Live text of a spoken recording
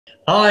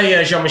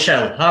Hi,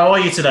 Jean-Michel. How are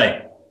you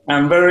today?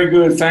 I'm very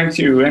good, thank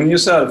you. And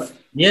yourself?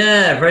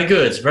 Yeah, very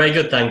good,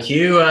 thank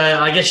you.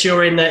 I guess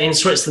you're in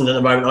Switzerland at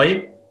the moment, are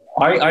you?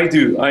 I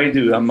do.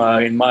 I'm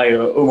in my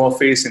home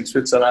office in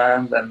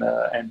Switzerland and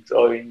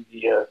enjoying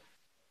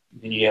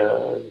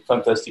the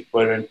fantastic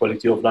weather and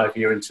quality of life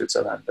here in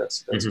Switzerland.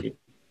 That's hmm good.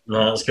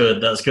 No, that's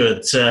good. That's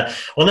good.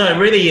 Well, no,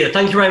 really,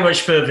 thank you very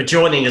much for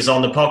joining us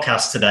on the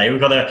podcast today.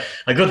 We've got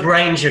a good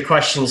range of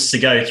questions to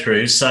go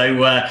through. So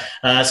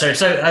if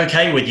it's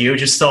okay with you,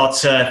 just start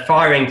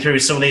firing through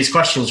some of these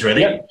questions, Yeah,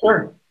 really.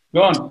 sure.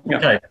 Go on. Yeah.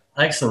 Okay,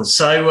 excellent.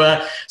 So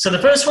the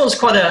first one's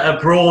quite a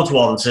broad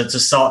one to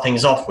start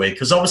things off with,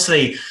 because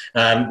obviously,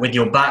 with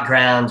your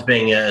background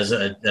being as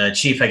a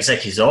chief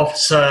executive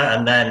officer,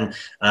 and then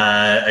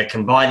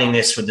combining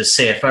this with the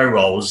CFO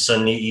roles,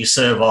 and you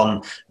serve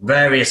on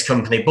various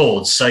company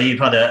boards, so you've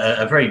had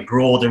a very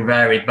broad and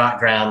varied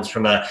background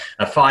from a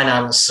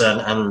finance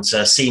and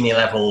senior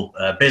level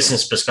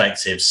business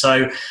perspective.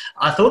 So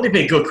I thought it'd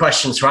be a good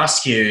question to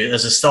ask you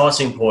as a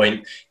starting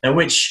point,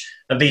 which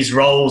of these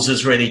roles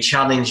has really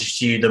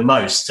challenged you the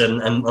most,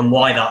 and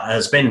why that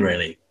has been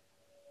really?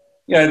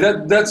 Yeah,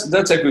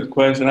 that's a good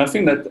question. I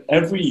think that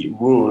every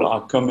role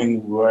are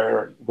coming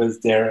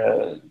with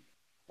their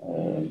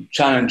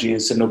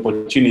challenges and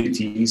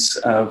opportunities.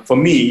 For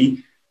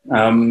me,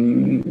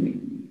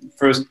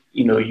 first,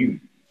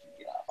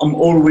 I'm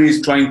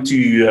always trying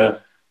to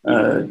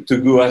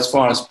go as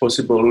far as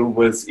possible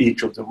with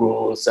each of the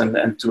roles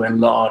and to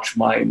enlarge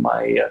my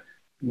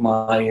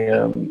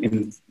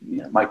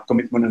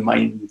commitment and my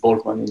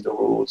involvement in the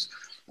roles.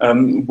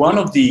 One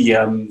of the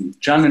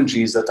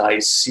challenges that I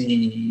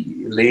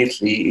see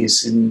lately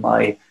is in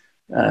my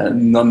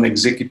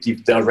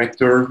non-executive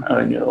director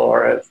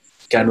or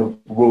kind of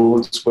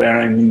roles where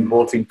I'm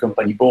involved in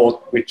company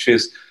board, which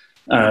is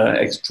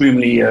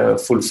extremely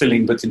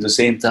fulfilling, but in the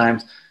same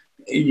time,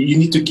 you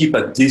need to keep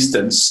a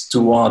distance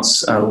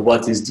towards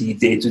what is the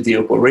day-to-day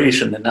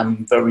operation, and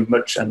I'm very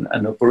much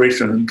an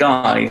operational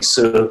guy.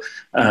 So,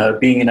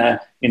 being in a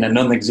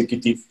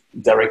non-executive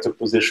director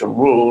position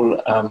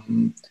role,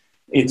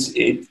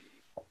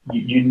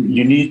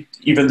 you need,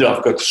 even though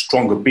I've got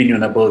strong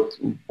opinion about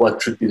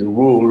what should be the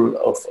role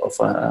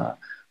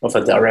of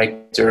a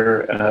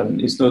director,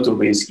 it's not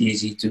always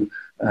easy to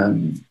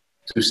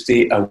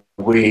stay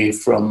away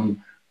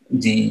from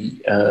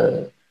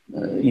the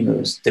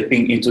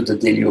stepping into the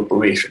daily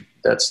operation.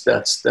 That's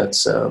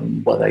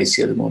what I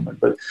see at the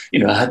moment. But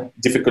I had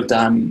difficult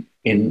time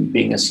in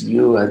being a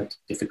CEO. I had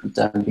difficult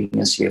time being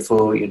a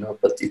CFO.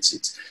 But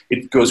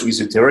it goes with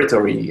the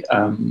territory.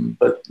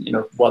 But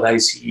what I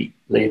see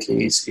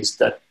lately is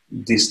that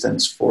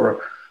distance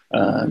for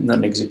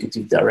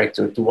non-executive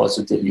director towards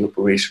the daily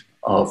operation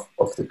of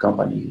the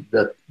company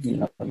that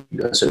you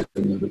are serving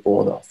on the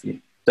board of. Yeah.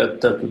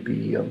 That would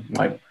be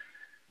my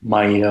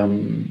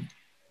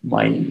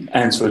my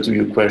answer to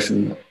your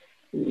question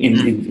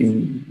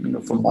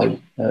from my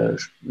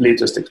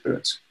latest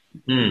experience.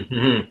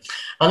 Mm-hmm.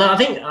 And I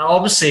think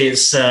obviously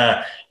it's in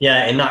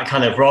that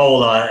kind of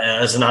role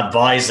as an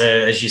advisor,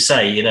 as you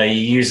say, you're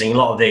using a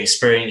lot of the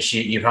experience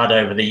you've had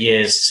over the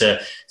years to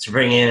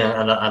bring in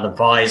and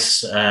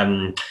advise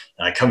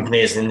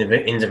companies and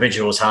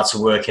individuals how to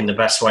work in the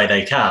best way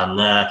they can,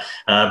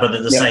 but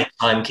at the Yeah. same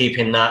time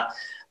keeping that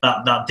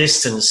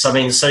distance. I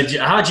mean, so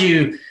how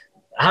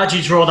do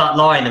you draw that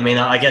line? I mean,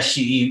 I guess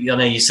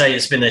you say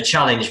it's been a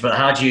challenge, but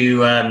how do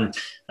you,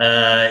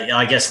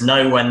 I guess,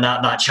 know when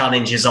that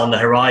challenge is on the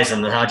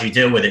horizon, and how do you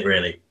deal with it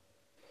really?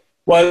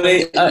 Well,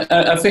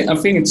 I think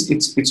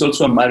it's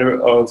also a matter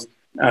of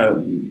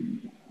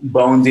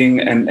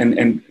bonding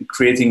and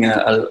creating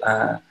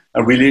a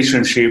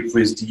relationship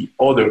with the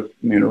other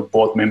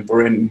board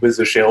member and with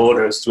the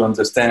shareholders to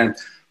understand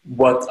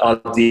what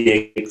are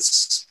they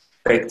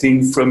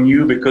expecting from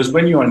you. Because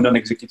when you're a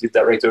non-executive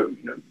director,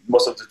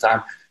 most of the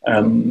time,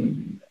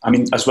 I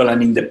mean, as well,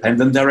 an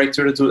independent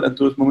director at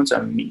those moments.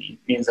 I mean, it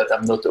means that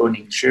I'm not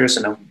owning shares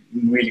and I'm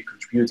really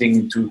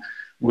contributing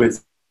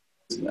with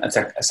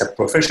as a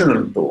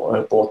professional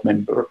board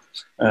member.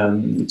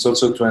 It's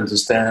also to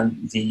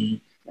understand the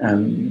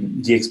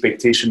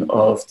expectation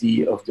of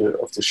the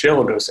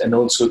shareholders, and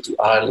also to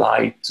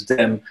highlight to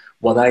them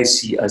what I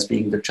see as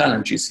being the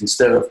challenges,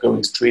 instead of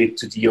going straight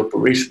to the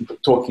operation,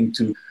 but talking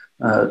to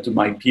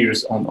my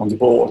peers on the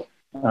board,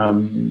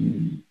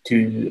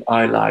 to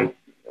highlight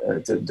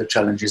the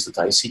challenges that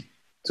I see.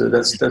 So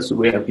that's the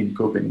way I've been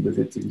coping with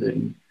it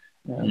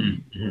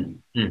Mm-hmm.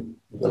 in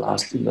the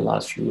last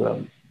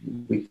few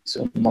weeks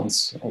or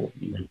months. Or,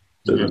 Mm-hmm.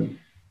 so,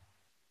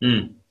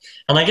 Mm.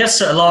 And I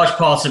guess a large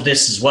part of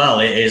this as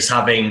well is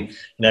having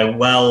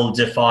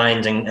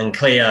well-defined and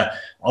clear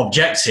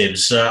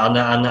objectives, and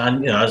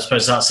I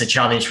suppose that's a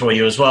challenge for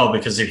you as well,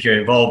 because if you're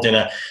involved in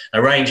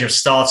a range of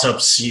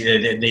startups,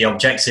 the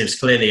objectives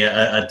clearly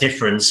are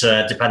different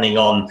depending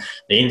on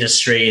the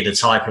industry, the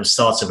type of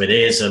startup it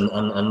is,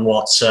 and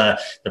what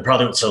the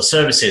product or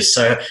service is.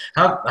 So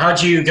how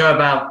do you go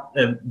about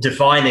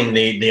defining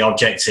the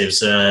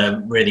objectives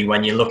really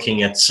when you're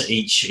looking at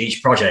each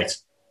project?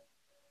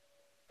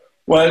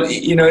 Well,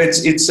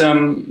 it's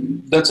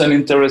that's an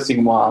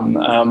interesting one,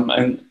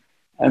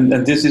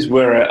 and this is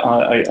where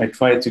I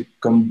try to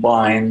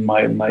combine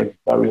my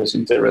various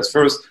interests.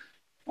 First,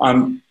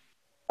 I'm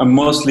I'm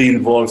mostly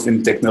involved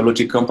in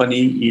technology company,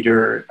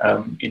 either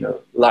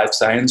life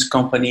science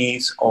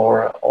companies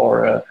or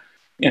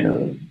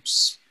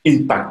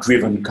impact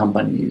driven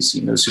companies,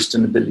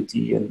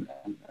 sustainability, and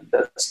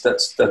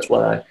that's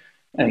what I.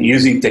 And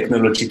using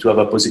technology to have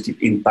a positive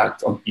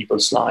impact on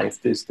people's life.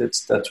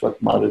 That's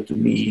what matters to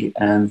me,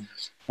 and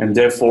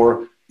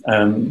therefore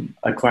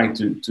I try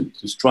to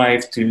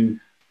strive to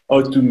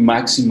how to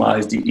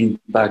maximize the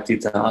impact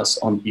it has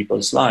on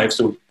people's lives.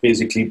 So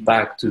basically,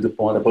 back to the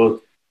point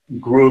about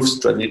growth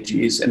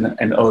strategies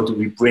and how do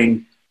we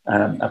bring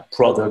a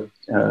product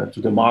to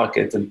the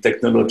market and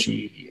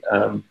technology.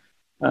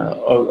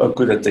 How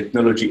could a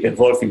technology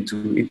evolve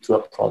into a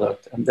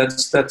product, and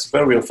that's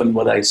very often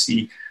what I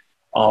see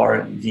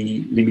are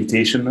the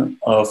limitation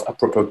of a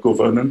proper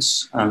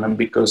governance,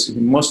 because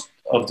most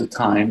of the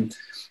time,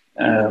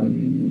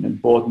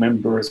 board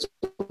members,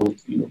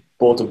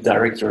 board of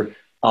director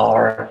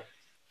are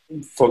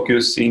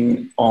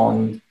focusing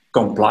on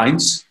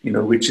compliance,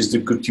 which is the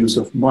good use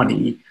of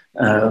money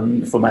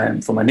from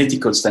an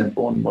ethical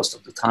standpoint most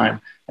of the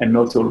time, and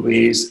not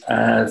always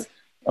as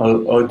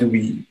how do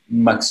we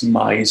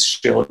maximize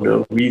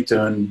shareholder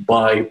return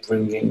by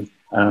bringing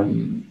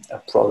a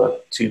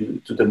product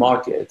to the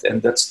market.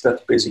 And that's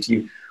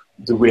basically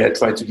the way I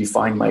try to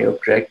define my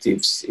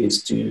objectives,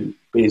 is to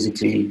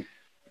basically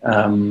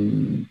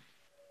understand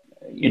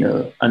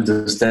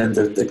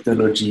the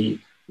technology,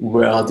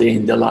 where are they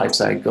in the life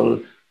cycle,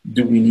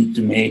 do we need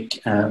to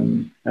make a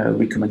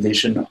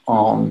recommendation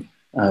on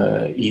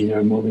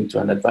either moving to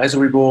an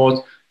advisory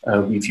board,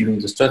 reviewing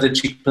the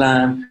strategic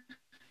plan,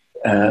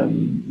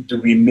 do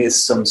we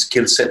miss some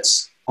skill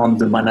sets on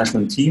the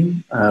management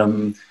team,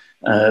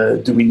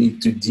 do we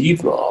need to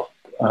develop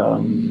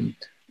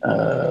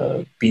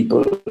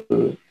people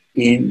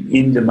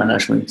in the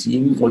management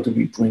team, or do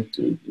we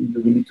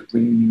need to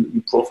bring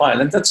new profile?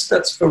 And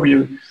that's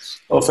very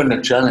often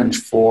a challenge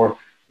for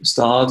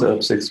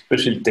startups,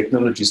 especially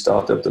technology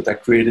startups that are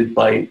created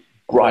by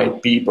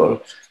bright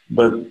people,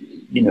 but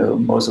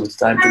most of the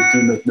time they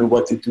do not know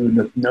what they do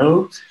not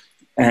know,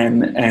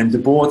 and the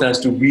board has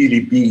to really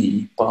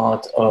be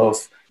part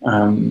of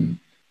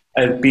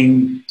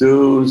helping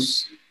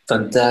those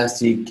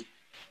fantastic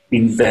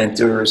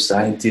inventors,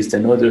 scientists,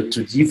 and others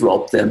to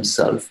develop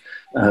themselves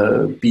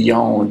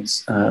beyond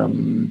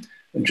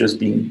just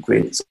being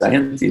great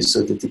scientists,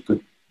 so that they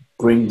could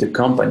bring the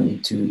company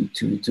to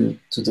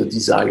the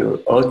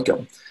desired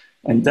outcome.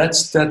 And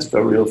that's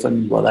very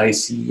often what I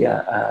see.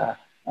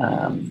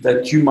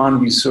 That human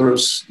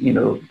resource,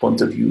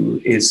 point of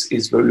view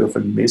is very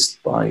often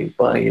missed by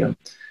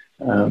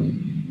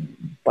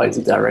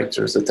the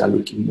directors that are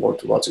looking more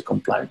towards the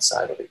compliance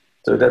side of it.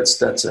 So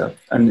that's a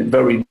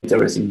very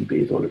interesting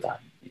debate all the time.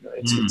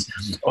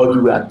 It's how do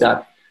we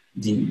adapt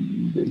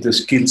the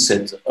skill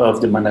set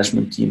of the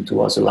management team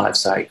towards the life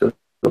cycle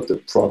of the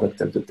product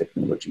and the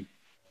technology.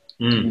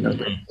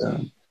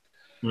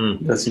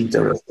 That's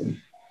interesting.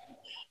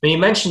 You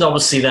mentioned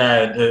obviously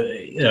there,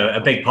 a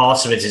big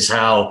part of it is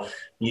how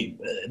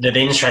that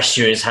interests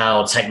you is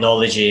how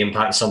technology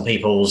impacts on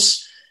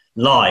people's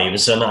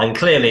lives, and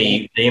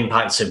clearly the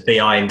impact of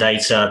BI and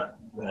data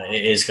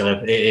is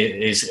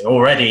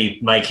already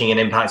making an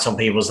impact on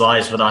people's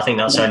lives, but I think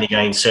that's only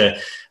going to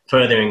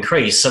further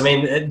increase. I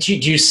mean,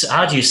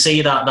 how do you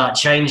see that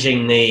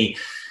changing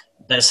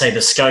let's say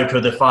the scope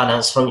of the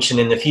finance function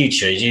in the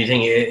future? Do you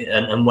think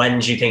and when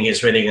do you think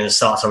it's really going to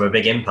start to have a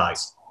big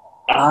impact?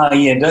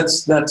 Yeah,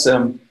 that's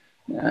there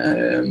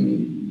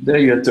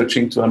you're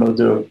touching to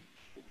another,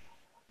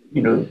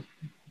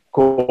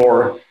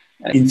 core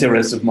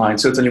interest of mine.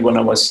 Certainly when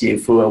I was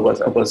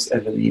CFO, I was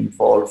heavily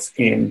involved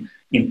in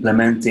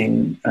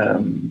implementing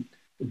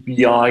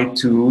BI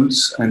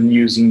tools and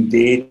using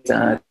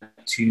data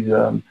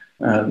to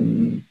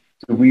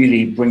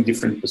really bring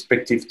different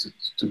perspectives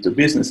to the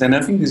business. And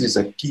I think this is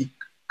a key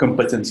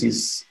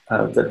competencies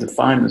that the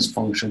finance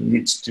function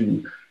needs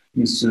to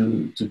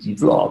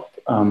develop.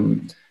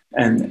 And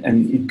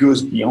it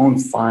goes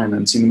beyond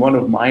finance. In one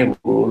of my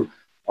roles,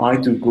 I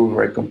took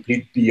over a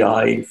complete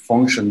BI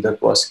function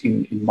that was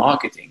in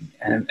marketing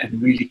and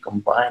really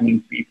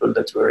combining people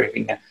that were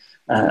having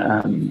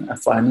a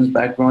finance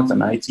background,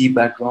 an IT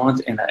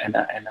background, and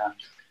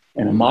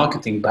a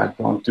marketing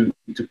background to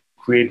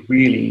create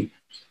really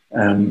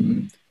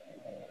to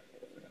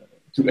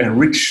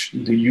enrich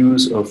the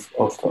use of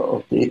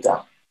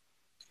data,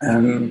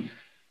 and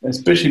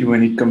especially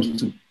when it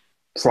comes to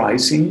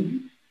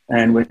pricing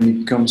and when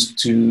it comes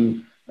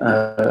to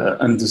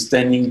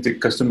understanding the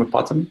customer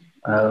pattern.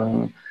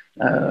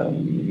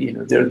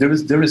 There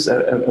is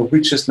a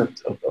richness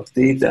of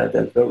data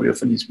that very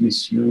often is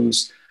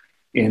misused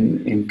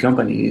in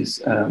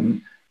companies.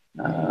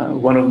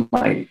 One of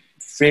my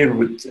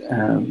favorite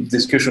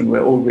discussions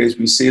were always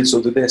with sales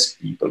of the best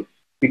people,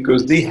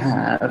 because they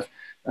have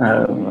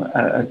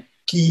a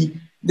key.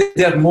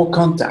 They have more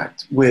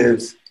contact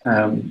with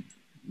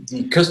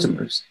the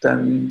customers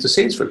than the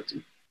sales rep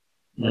do.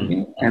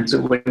 Okay? And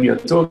so when you're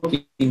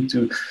talking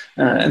to,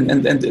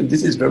 and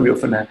this is very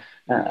often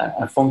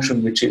a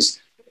function which is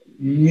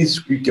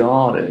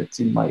misregarded,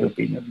 in my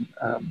opinion,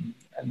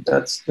 and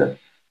that's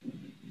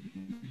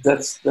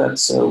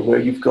where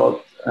you've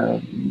got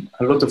a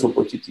lot of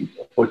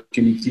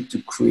opportunity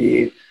to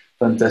create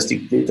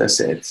fantastic data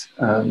sets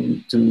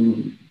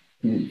to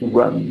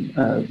run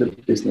the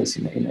business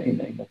in a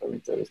very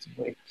interesting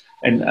way.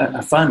 And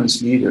a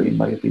finance leader, in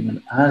my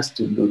opinion, has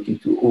to look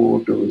into all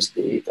those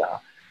data,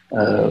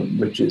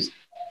 which is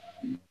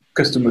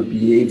customer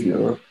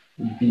behavior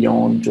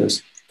beyond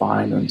just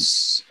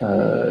finance,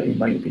 in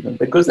my opinion,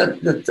 because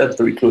that's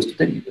very close to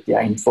them. They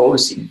are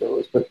enforcing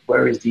those, but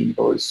where is the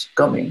invoice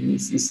coming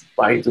is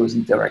by those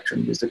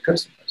interactions with the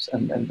customers,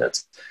 and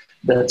that's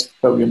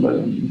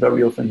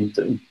very often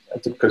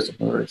at the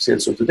customer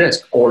sales of the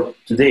desk, or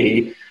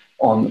today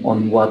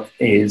on what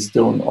is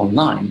done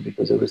online,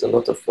 because there is a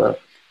lot of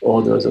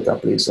orders that are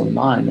placed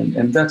online,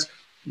 and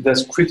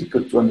that's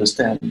critical to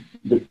understand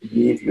the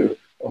behavior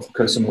of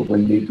customer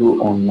when they go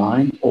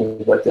online, or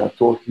what they are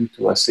talking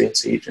to a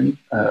sales agent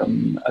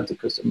at the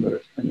customer,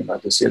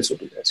 at the sales of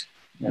the desk.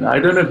 And I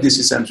don't know if this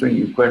is answering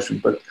your question,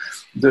 but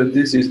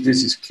this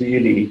is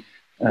clearly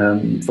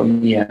for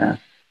me a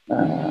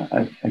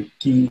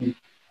key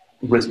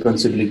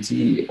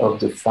responsibility of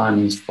the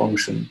finance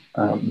function,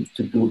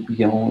 to go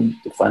beyond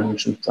the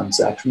financial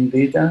transaction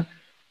data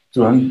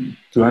to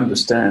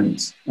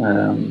understand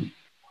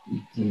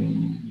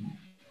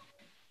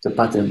the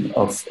pattern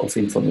of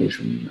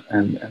information,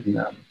 and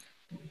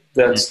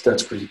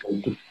that's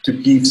critical to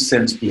give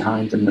sense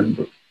behind the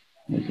number.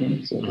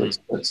 Okay, so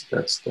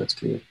that's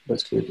clear.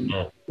 That's clear to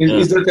me.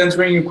 Is that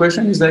answering your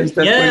question? Is that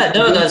yeah?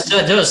 No,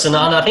 that does, and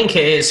I think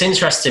it's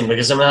interesting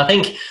because I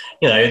think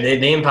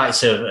the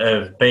impact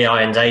of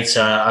BI and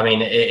data. I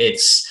mean,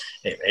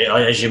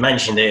 as you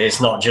mentioned,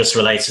 it's not just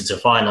related to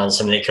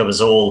finance. I mean, it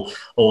covers all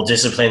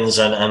disciplines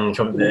and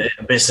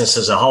business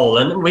as a whole.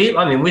 And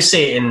we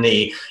see it in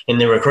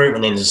the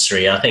recruitment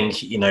industry. I think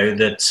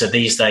that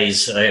these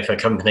days, if a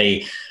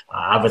company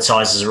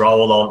advertises a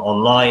role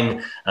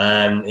online,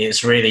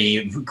 it's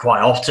really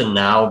quite often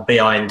now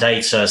BI and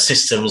data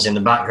systems in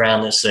the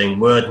background that's doing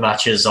word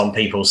matches on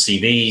people's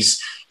CVs.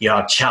 You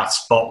have chat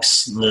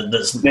box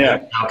that's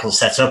now can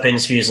set up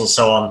interviews and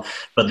so on.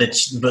 But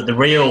the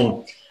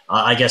real,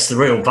 I guess, the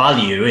real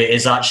value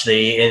is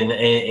actually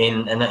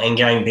in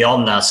going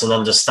beyond that and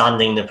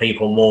understanding the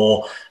people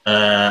more,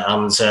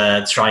 and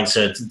trying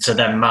to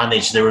then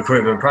manage the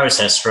recruitment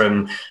process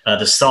from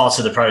the start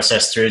of the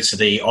process through to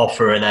the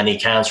offer and any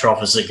counter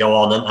offers that go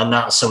on. And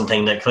that's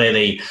something that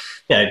clearly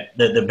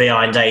the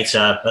BI and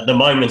data at the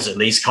moment at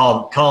least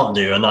can't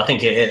do. And I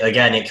think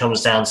it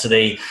comes down to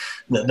the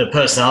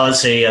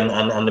personality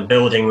and the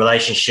building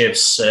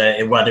relationships,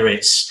 whether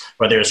it's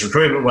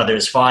recruitment, whether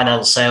it's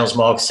finance, sales,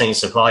 marketing,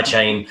 supply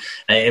chain.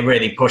 It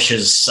really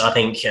pushes, I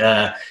think,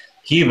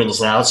 humans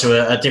now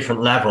to a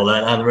different level,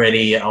 and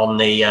really on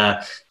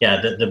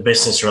the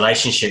business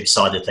relationship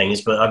side of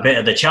things. But a bit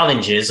of the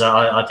challenge is,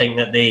 I think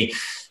that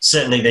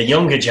certainly the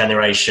younger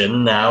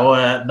generation now,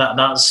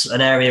 that's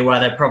an area where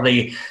they're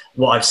probably,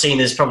 what I've seen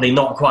is probably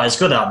not quite as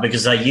good at,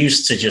 because they're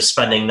used to just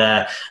spending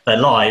their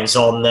lives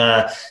on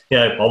on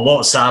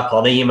WhatsApp,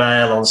 on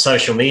email, on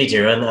social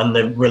media, and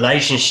the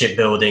relationship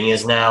building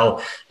is now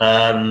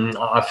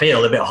I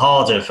feel a bit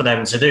harder for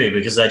them to do,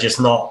 because they're just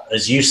not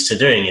as used to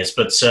doing it.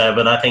 But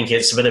I think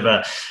it's a bit of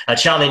a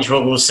challenge.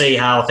 But we'll see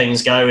how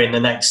things go in the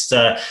next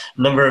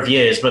number of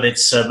years. But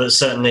but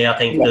certainly I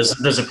think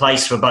there's a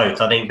place for both.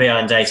 I think BI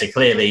and data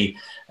clearly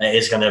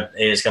is going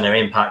to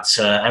impact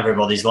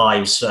everybody's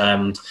lives.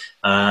 And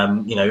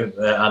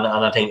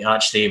I think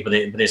actually, but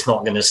it's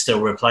not going to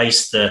still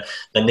replace the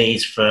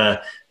need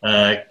for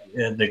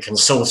the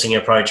consulting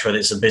approach, whether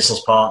it's a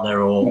business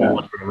partner or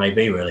whatever it may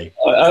be. Really,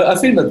 I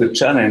think that the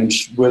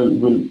challenge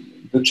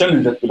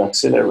that will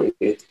accelerate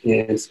it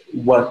is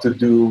what to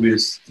do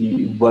with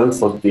the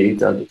wealth of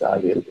data that are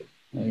available.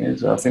 Okay?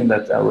 So I think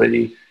that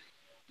already,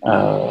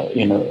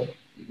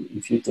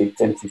 if you take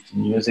 10,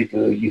 15 years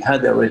ago, you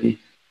had already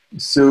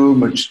so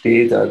much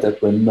data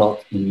that were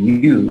not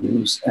in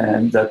use,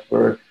 and that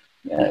were,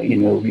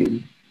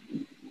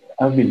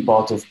 I've been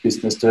part of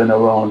business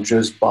turnaround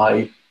just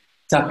by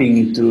tapping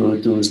into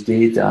those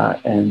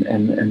data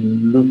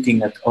and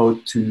looking at how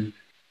to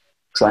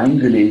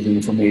triangulate the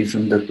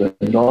information that were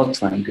not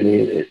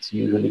triangulated,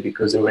 usually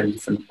because they were in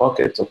different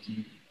pockets of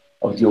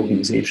the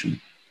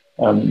organization.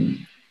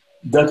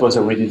 That was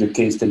already the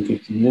case 10,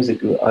 15 years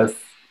ago.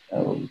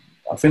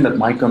 I think that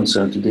my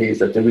concern today is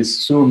that there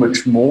is so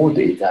much more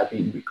data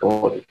being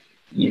recorded,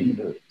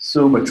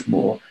 so much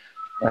more,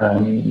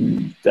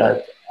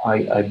 that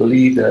I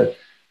believe that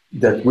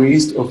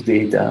waste of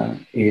data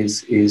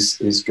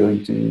is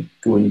going to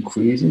go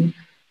increasing,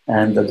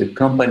 and that the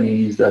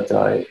companies that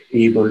are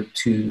able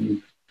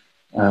to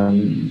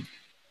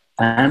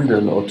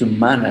handle or to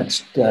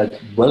manage that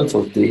wealth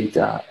of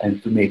data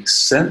and to make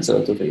sense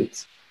out of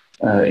it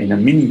in a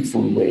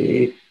meaningful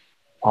way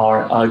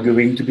are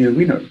going to be the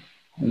winner.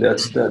 And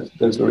that's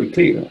very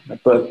clear.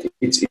 But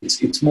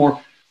it's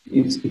more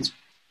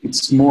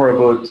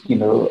about,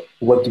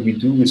 what do we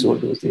do with all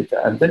those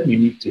data, and then you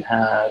need to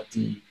have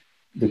the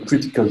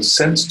critical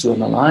sense to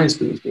analyze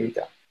those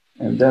data,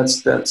 and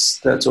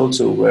that's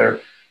also where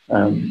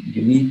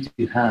you need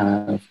to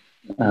have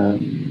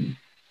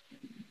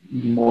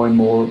more and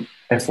more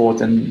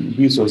effort and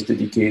resource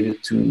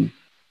dedicated to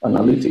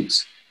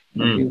analytics.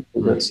 Okay?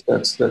 So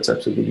that's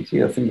absolutely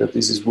clear. I think that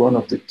this is one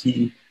of the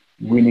key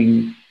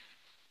winning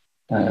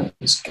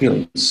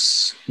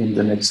skills in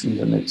the next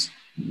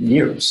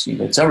years.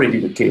 It's already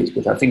the case,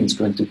 but I think it's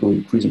going to go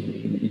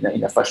increasingly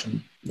in a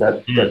fashion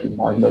that we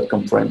might not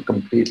comprehend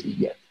completely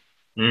yet.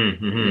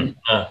 True.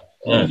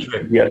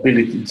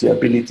 The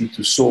ability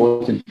to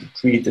sort and to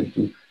treat and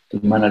to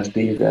manage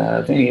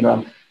data. I think,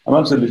 I'm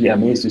absolutely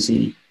amazed to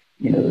see,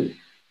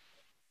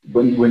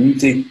 when you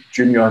take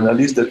junior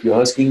analysts that you're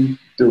asking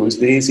those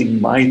days, in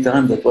my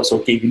time, that was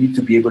okay, you need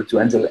to be able to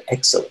handle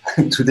Excel.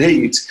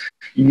 Today,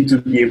 you need to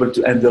be able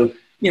to handle,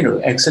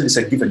 Excel is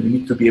a given. You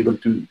need to be able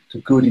to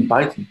code in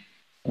Python,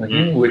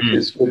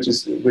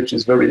 which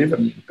is very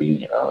different.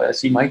 I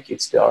see my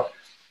kids; they are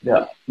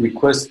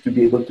requested to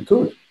be able to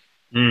code.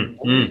 Yeah,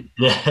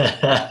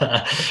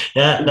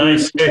 no,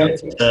 it's good.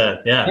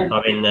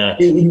 I mean,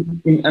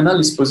 in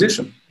analyst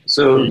position.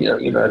 So I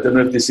don't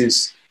know if this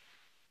is.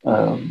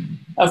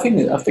 I think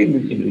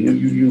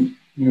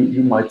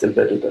you might tell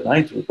better than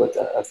I do, but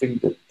I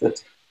think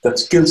that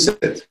skill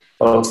set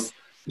of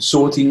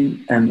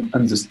sorting and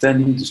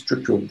understanding the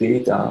structure of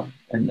data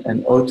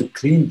and how to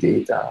clean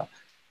data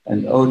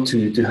and how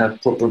to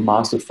have proper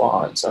master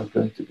files is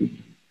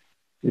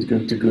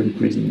going to go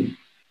increasingly.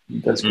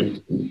 That's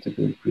going to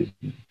go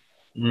increasingly.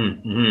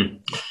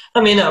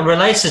 I mean,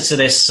 related to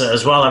this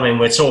as well, I mean,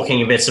 we're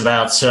talking a bit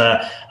about,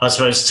 I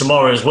suppose,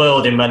 tomorrow's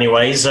world in many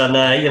ways. And,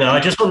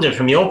 I just wondered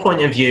from your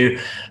point of view,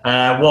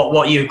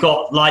 what you've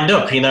got lined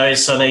up. I know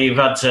you've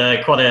had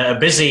quite a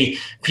busy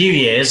few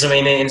years. I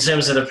mean, in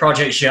terms of the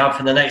projects you have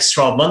for the next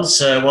 12 months,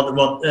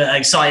 what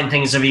exciting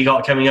things have you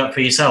got coming up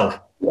for yourself?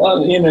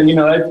 Well,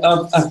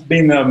 I've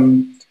been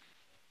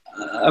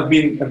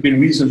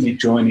recently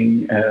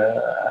joining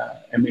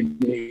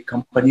EMEA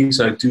companies.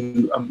 I'm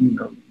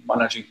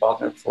managing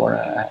partner for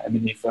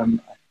EMEA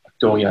firm,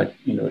 Victoria,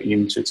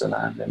 in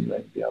Switzerland, and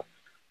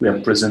we are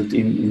present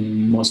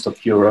in most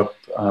of Europe.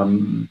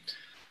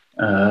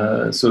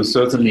 So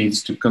certainly,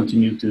 it's to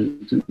continue to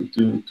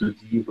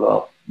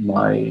develop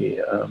my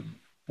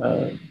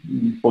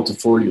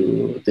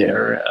portfolio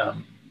there.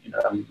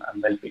 I'm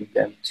helping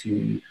them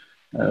to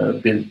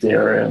build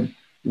their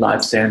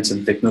life science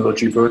and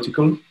technology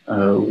vertical,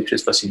 which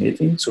is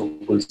fascinating. So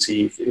we'll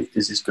see if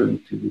this is going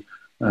to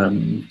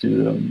come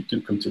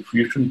to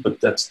fruition.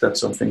 But that's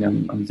something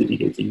I'm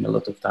dedicating a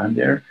lot of time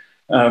there.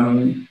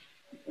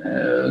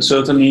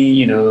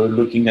 Certainly,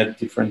 looking at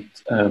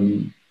different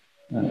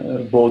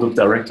board of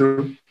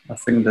director. I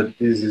think that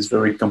this is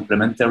very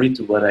complementary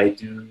to what I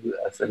do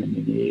as an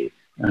M&A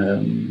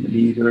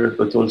leader,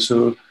 but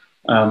also.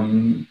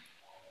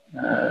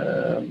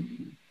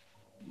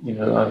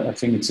 I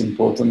think it's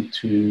important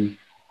to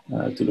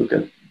look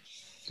at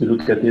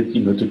it,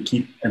 to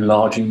keep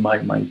enlarging my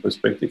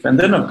perspective. And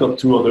then I've got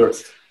two other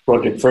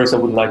projects. First, I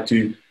would like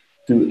to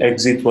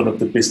exit one of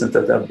the business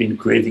that I've been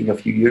creating a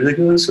few years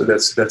ago. So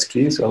that's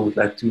clear. So I would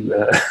like to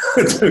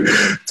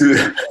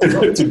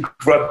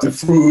grab the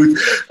fruit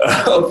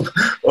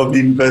of the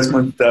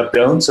investment that I've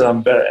done. So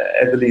I'm very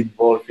heavily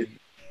involved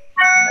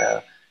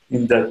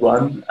in that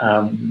one.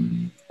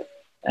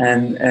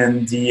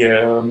 And the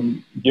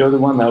other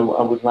one I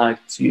would like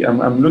to.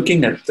 I'm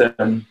looking at.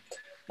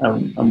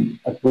 I'm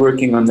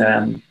working on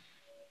a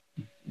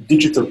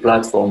digital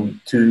platform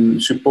to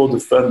support the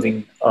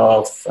funding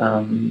of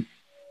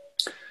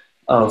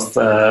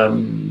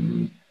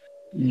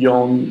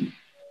young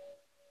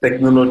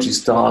technology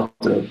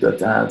startups that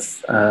have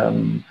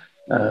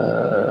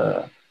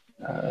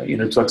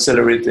to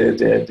accelerate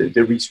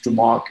the reach to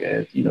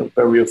market.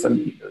 Very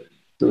often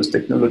those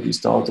technology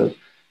startups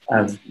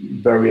have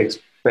very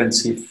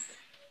expensive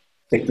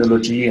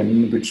technology,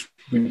 and which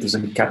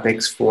represent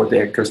capex for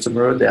their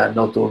customer. They are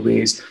not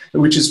always,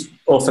 which is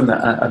often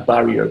a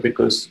barrier,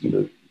 because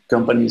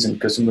companies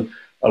and customers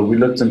are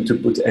reluctant to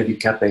put heavy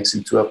capex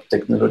into a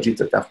technology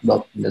that have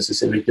not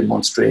necessarily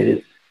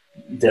demonstrated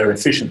their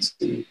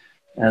efficiency.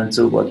 And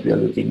so what we are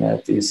looking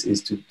at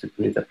is to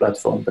create a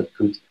platform that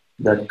could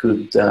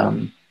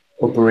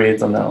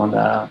operate on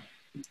a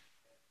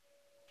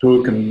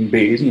token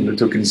base,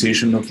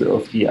 tokenization of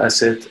the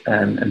asset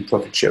and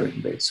profit sharing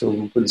base.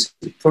 So we'll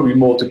see. Probably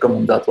more to come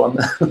on that one,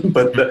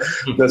 but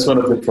that's one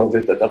of the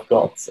projects that I've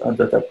got for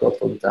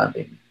the time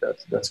being.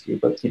 That's key.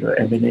 But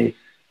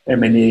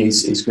M&A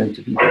is going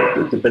to be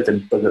the bread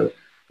and butter.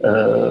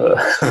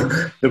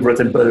 The bread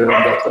and butter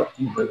on that.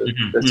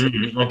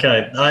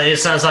 Okay, it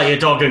sounds like your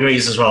dog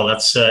agrees as well.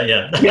 That's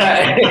yeah.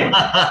 Yeah,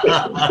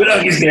 the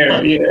dog is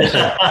there.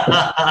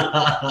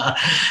 Yeah.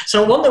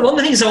 So one of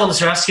the things I wanted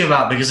to ask you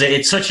about, because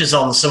it touches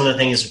on some of the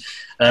things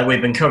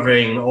we've been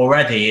covering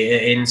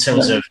already in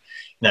terms of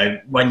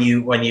when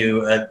you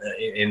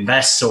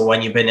invest, or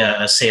when you've been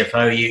a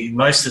CFO,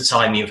 most of the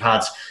time you've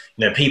had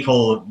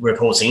people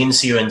reporting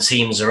into you and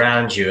teams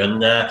around you.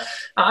 And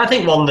I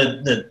think one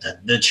of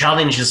the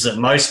challenges that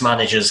most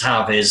managers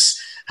have is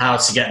how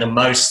to get the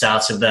most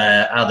out of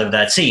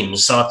their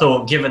teams. So I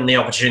thought, given the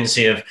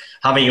opportunity of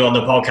having you on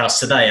the podcast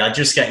today, I'd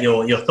just get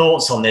your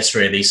thoughts on this,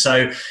 really.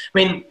 So, I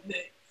mean,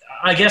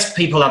 I guess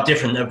people have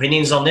different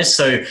opinions on this.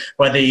 So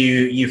whether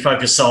you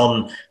focus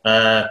on,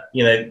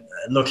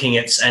 looking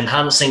at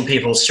enhancing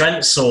people's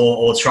strengths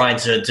or trying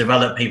to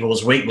develop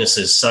people's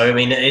weaknesses. So, I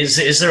mean,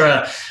 is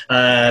there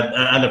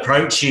an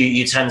approach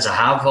you tend to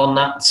have on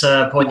that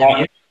point of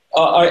view?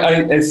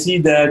 I see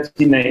that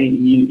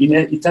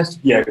it has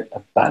to be a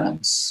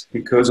balance,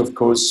 because of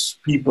course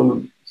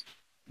people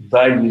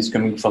value is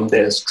coming from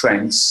their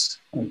strengths,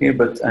 okay,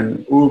 but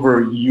an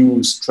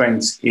overused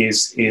strength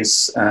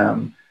is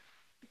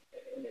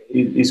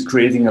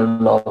creating a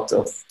lot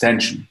of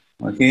tension,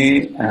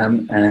 okay,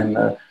 and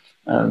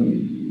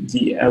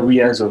the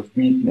areas of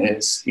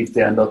weakness, if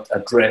they are not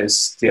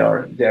addressed, they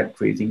are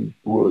creating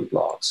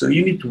roadblocks. So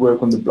you need to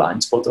work on the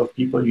blind spot of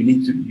people. You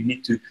need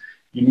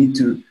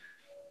to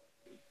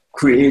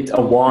create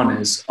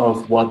awareness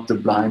of what the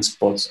blind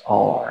spots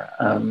are,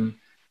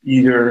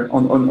 either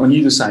on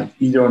either side,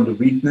 either on the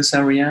weakness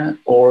area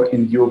or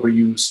in the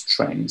overused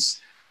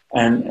strengths.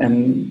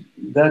 And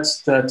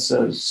that's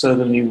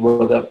certainly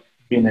what I've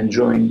been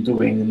enjoying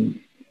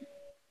doing,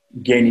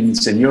 gaining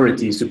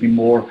seniority, is to be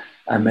more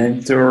a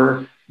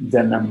mentor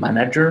than a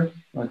manager.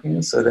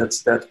 Okay, so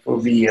that's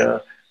probably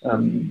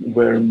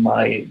where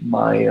my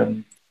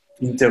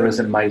interest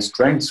and my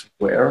strengths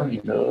were,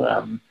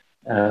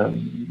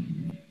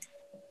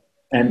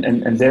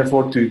 and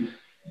therefore to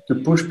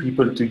push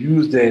people to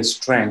use their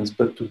strengths,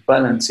 but to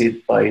balance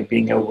it by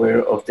being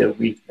aware of their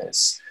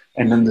weakness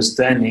and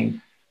understanding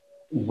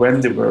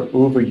when they were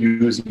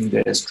overusing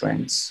their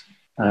strengths.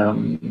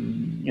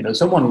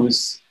 Someone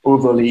who's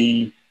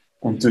overly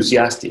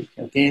enthusiastic,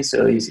 okay,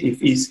 so if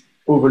he's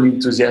overly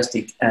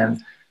enthusiastic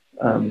and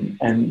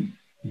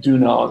do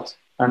not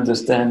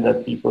understand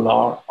that people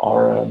are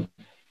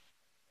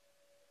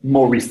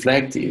more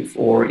reflective,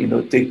 or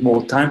take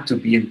more time to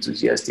be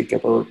enthusiastic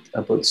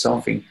about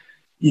something,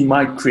 he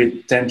might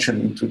create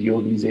tension into the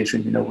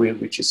organization in a way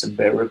which is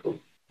unbearable,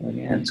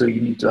 okay? And so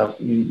you need to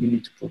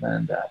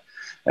prevent that,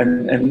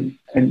 and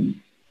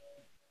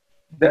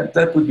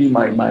that would be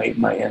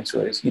my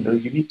answer is, you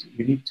need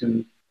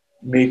to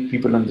make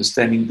people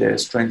understanding their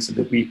strengths and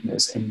the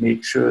weakness, and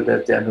make sure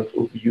that they are not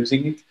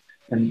overusing it,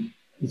 and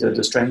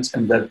the strengths,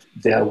 and that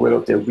they are aware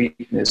of their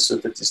weakness, so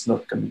that it's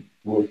not coming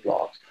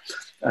roadblocks.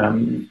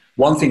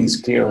 One thing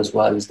is clear as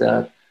well is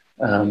that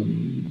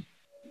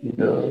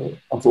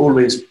I've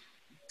always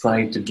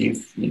tried to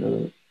give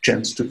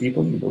chance to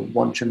people,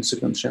 one chance,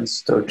 second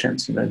chance, third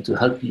chance, and to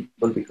help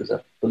people, because I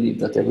believe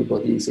that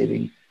everybody is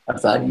having a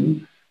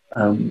value.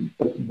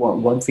 But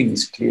one thing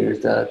is clear, is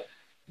that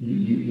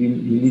you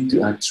need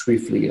to act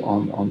swiftly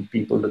on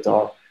people that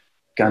are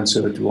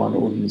cancer to one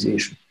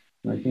organization.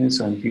 Okay,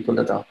 so and people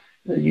that are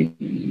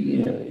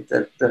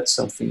that's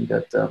something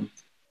that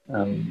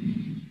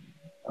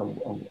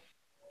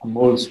I'm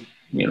always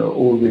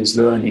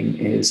learning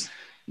is,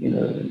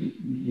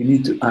 you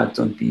need to act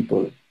on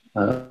people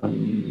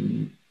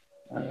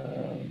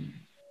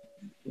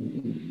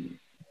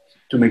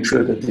to make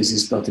sure that this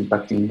is not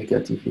impacting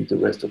negatively the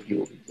rest of the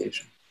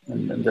organization.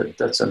 And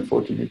that's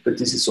unfortunate, but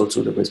this is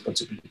also the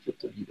responsibility of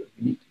the leader.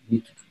 You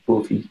need to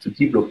both need to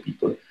develop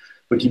people,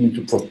 but you need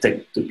to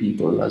protect the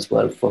people as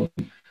well from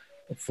a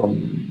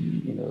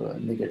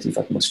negative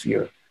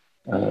atmosphere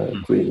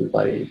created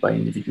by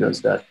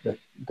individuals that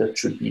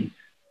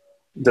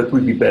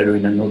would be better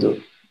in another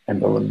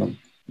environment.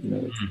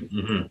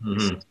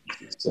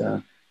 It's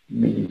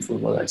meaningful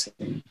what I say.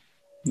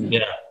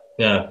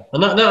 Yeah,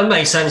 and that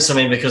makes sense. I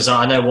mean, because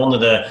I know one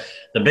of the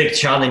big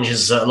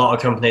challenges that a lot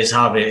of companies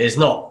have is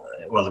not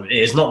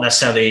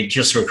necessarily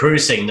just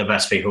recruiting the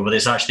best people, but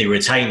it's actually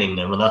retaining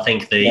them. And I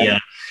think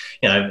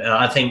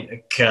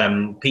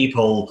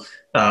people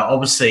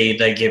obviously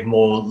they give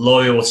more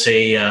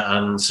loyalty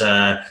and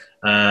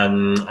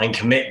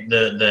commit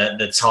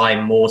the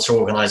time more to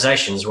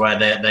organizations where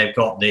they've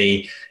got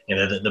the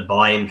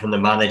buy-in from the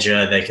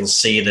manager. They can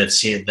see that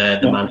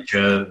the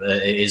manager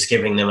is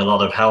giving them a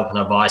lot of help and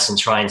advice and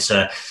trying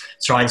to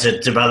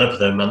develop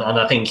them. And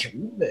I think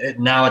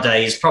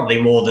nowadays,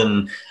 probably more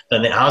than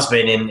it has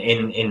been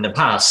in the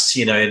past,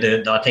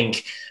 I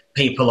think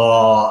people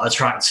are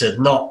attracted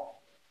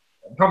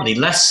probably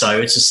less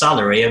so to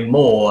salary and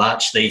more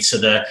actually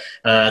to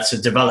to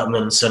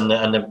development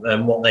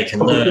and what they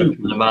can learn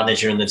from the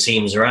manager and the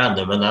teams around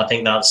them. And I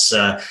think that's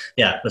so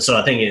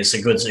I think it's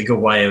a good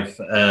way of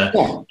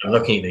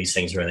looking at these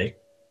things, really.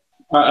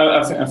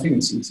 I think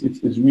it's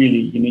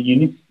really you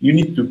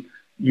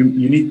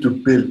need to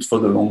build for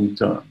the long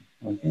term,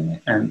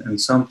 okay? And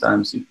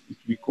sometimes it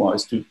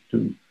requires to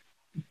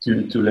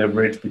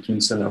leverage between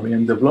salary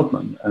and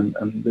development,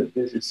 and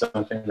this is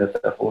something that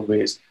I've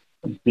always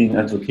been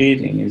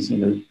advocating, is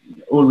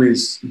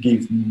always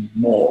give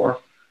more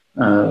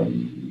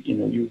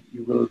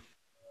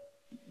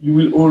you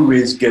will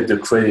always get the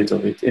credit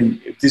of it. And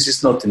if this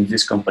is not in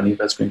this company,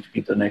 that's going to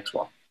be the next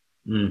one.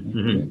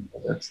 Mm-hmm.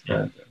 That's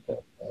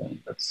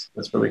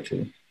very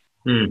clear.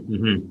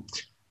 Mm-hmm.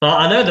 Well,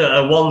 I know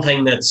that one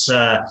thing that's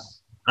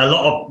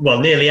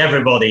nearly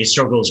everybody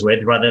struggles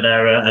with, whether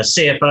they're a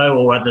CFO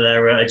or whether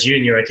they're a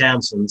junior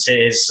accountant,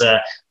 is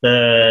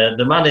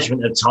the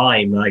management of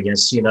time. I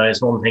guess,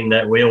 it's one thing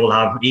that we all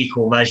have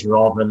equal measure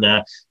of, and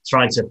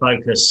trying to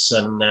focus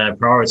and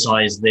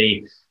prioritize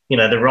the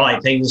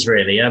right things,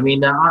 really. I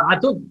mean, I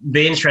thought it'd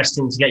be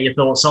interesting to get your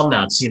thoughts on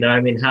that.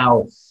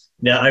 How,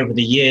 over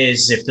the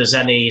years, if there's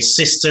any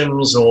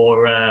systems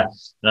or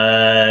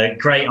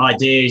great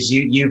ideas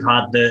you've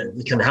had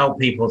that can help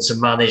people to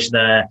manage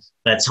their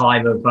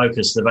time and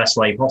focus the best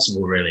way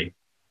possible, really.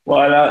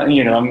 Well,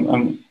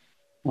 I'm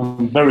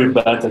very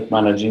bad at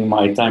managing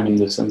my time, in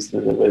the sense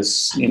that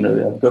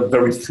I've got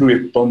very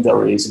fluid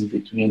boundaries in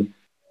between,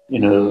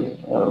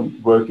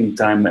 working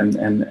time and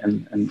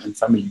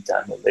family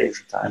time or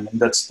leisure time, and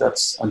that's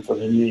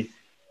unfortunately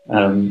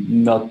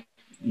not,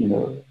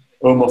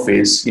 home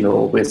office,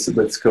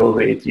 with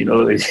COVID,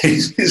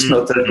 it's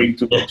not helping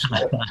too much.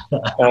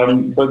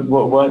 But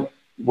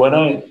what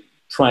I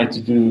try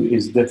to do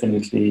is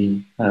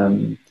definitely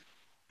to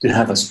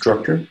have a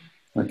structure.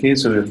 Okay,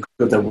 so we've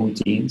got a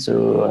routine.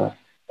 So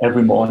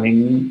every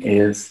morning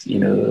is,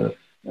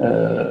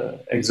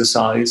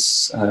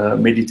 exercise,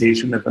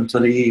 meditation,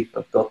 eventually, if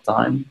I've got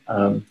time.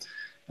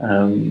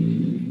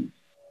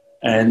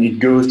 And it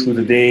goes through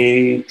the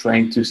day,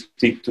 trying to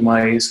stick to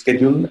my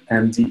schedule.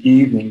 And the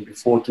evening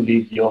before to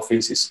leave the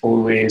office is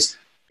always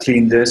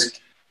clean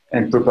desk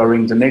and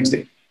preparing the next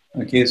day.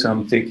 Okay, so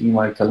I'm taking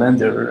my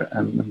calendar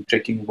and I'm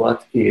checking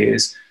what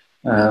is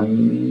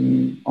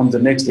on the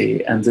next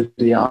day and the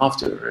day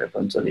after,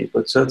 eventually.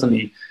 But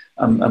certainly,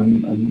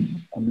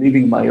 I'm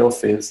leaving my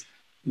office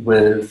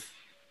with,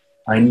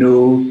 I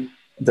know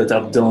that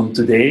I've done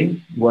today,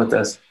 what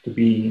has to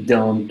be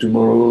done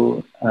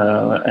tomorrow,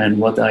 and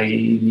what I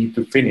need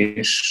to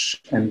finish,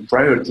 and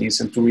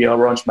priorities, and to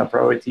rearrange my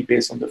priority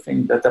based on the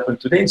thing that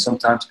happened today.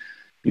 Sometimes,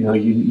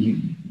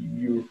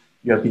 you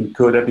have been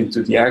caught up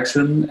into the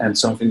action, and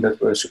something that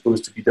was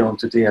supposed to be done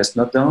today has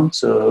not done.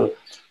 So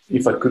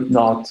if I could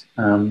not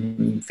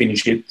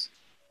finish it,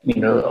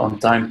 on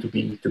time to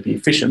be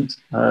efficient,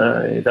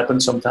 it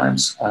happens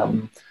sometimes.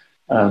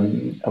 I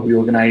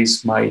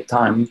reorganize my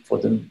time for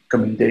the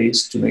coming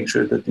days to make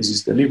sure that this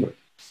is delivered.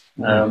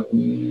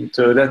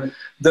 So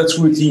that's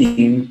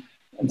routine.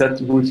 That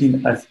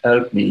routine has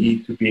helped me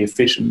to be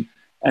efficient,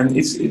 and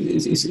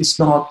it's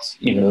not,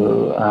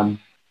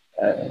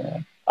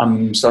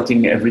 I'm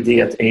starting every day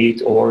at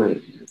 8 or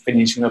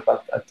finishing up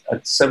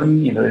at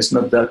 7. It's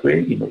not that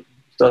way.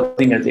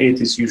 Starting at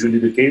 8 is usually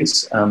the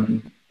case.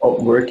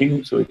 Of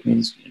working, so it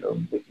means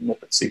waking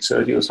up at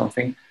 6:30 or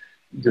something,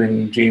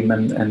 doing gym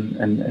and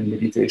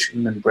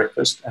meditation and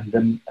breakfast, and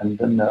then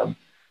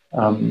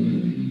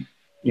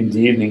in the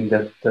evening,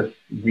 that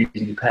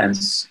really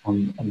depends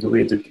on the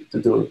way the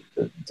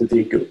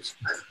day goes.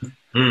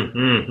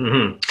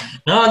 No,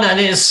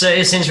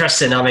 it's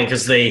interesting. I mean,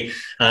 because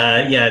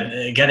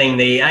getting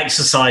the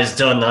exercise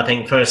done, I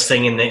think first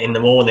thing in the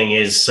morning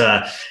is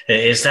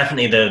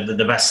definitely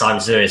the best time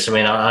to do it. So,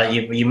 I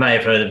mean, you may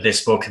have heard of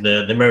this book,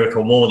 The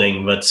Miracle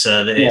Morning, but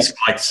it's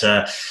quite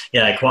a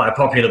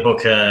popular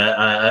book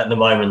at the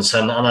moment.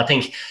 And I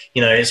think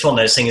it's one of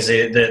those things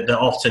that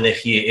often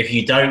if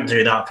you don't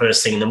do that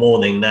first thing in the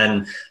morning,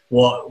 then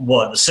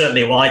what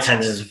certainly what I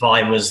tended to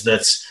find was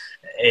that.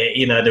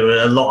 There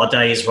were a lot of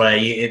days where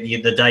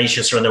the days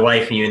just run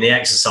away from you, and the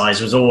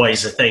exercise was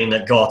always the thing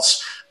that got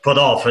put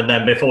off. And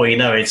then before you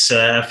know it,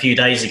 a few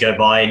days go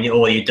by, and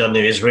all you've done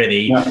is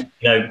really, go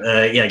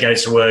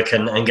to work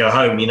and go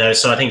home.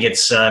 So I think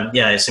it's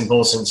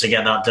important to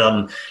get that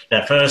done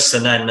first,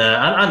 and then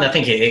and I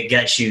think it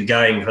gets you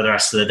going for the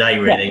rest of the day.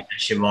 Really,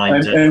 gets your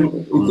mind.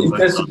 And it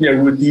has to be a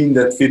routine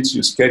that fits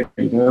your schedule.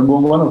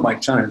 One of my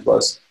challenges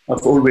was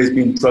I've always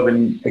been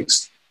traveling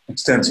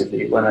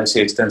extensively. When I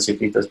say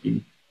extensively, it has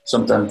been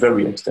sometimes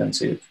very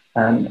extensive,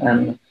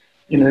 and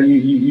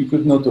you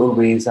could not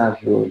always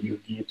have your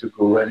gear to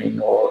go running,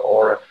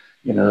 or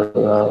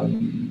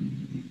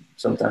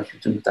sometimes you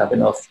didn't have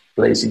enough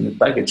place in your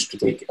baggage to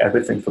take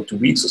everything for 2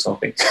 weeks or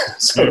something.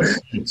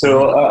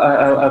 so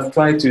I've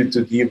tried to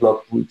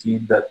develop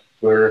routine that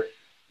were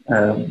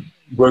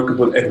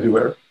workable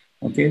everywhere.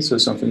 Okay, so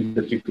something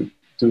that you could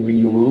do in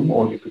your room,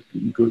 or you could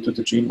go to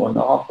the gym or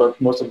not,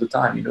 but most of the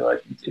time,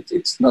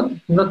 it's not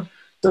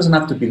doesn't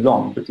have to be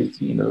long, but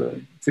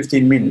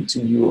 15 minutes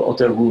in your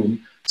hotel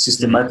room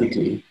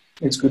systematically,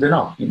 it's good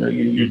enough.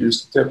 You do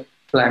step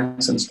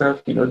planks and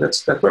stuff,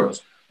 that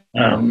works.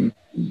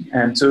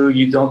 And so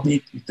you don't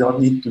need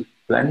to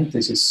plan it.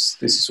 This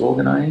is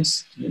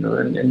organized,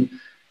 and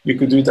you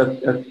could do it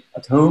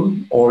at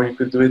home, or you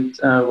could do it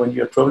when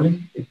you're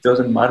traveling. It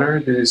doesn't matter.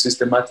 It is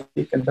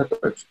systematic, and that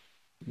works.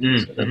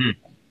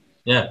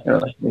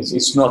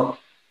 It's not,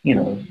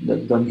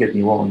 don't get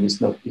me wrong. It's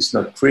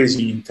not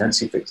crazy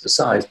intensive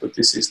exercise, but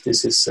this is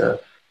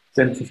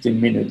 10, 15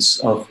 minutes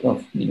of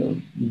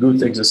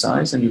good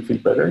exercise, and you feel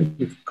better.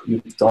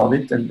 You've done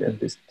it, and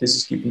this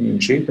is keeping you in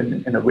shape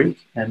and awake,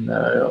 and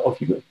off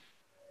you go.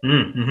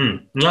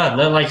 Mm-hmm.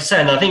 No, like you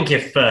said, and I think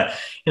if I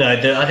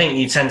think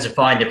you tend to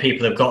find that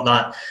people have got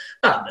that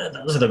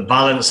sort of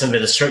balance and a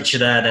bit of structure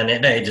there, then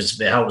it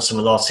helps them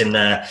a lot in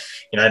their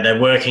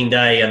working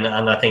day, and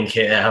I think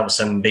it helps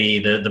them be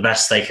the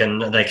best they can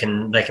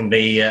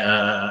be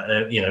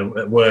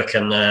at work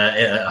and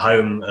at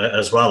home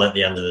as well at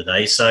the end of the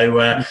day. So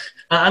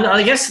and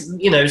I guess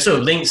sort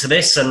of linked to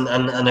this and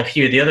a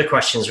few of the other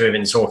questions we've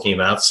been talking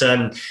about.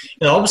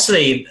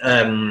 Obviously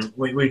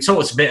we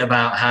talked a bit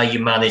about how you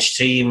manage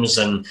teams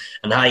and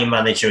how you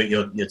manage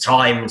your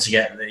time to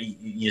get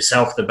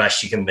yourself the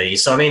best you can be.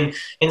 So I mean,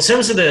 in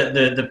terms of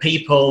the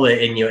people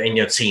in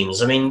your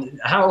teams, I mean,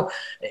 how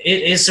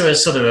is there a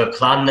sort of a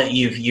plan that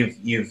you've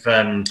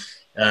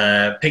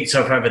picked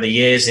up over the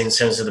years in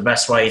terms of the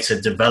best way to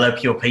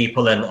develop your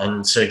people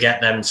and to get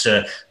them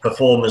to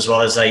perform as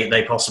well as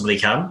they possibly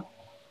can?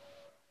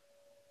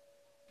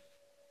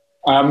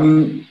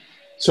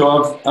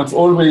 So I've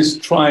always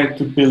tried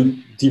to build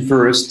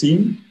diverse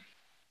team.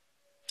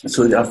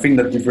 So I think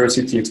that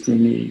diversity is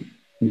extremely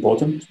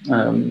important.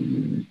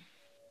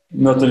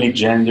 Not only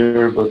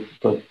gender, but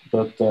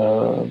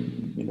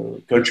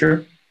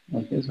culture.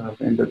 Okay, so I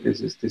think that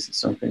this is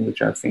something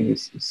which I think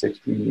is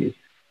extremely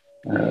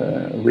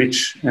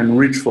rich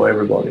for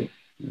everybody.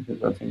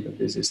 Because I think that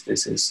this is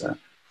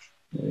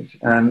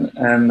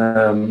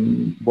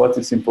what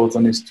is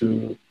important is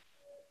to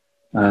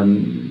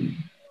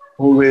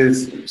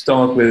always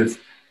start with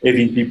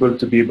having people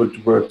to be able to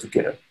work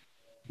together.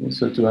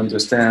 So to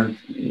understand,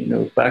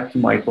 back to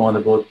my point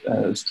about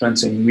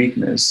strengths and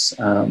weakness,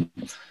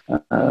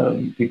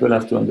 people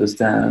have to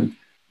understand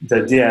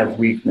that they have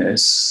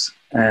weakness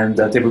and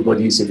that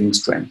everybody is having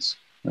strengths.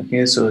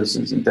 Okay, so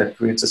that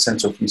creates a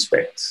sense of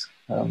respect,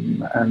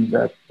 and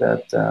that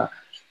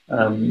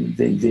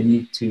they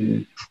need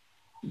to,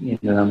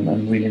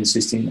 I'm really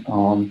insisting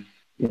on,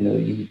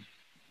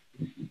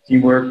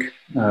 teamwork.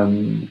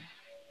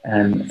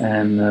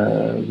 And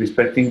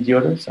respecting the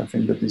others. I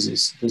think that this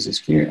is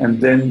clear. And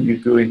then you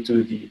go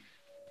into the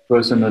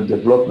personal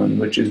development,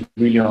 which is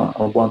really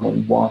a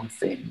one-on-one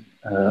thing,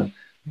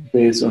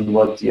 based on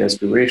what the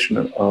aspiration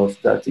of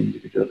that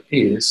individual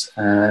is,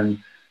 and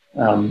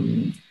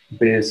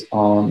based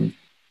on,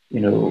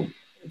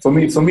 for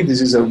me,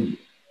 this is a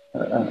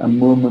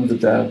moment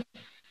that I've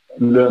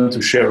learned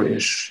to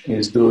cherish,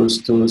 is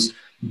those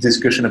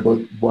discussion about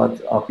what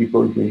are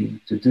people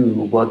going to do,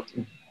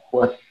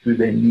 what do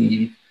they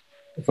need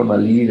from a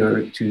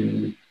leader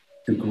to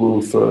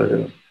grow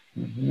further,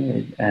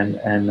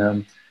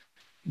 and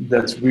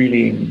that's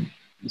really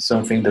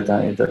something that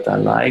I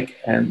like,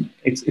 and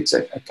it's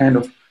a kind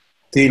of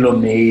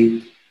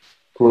tailor-made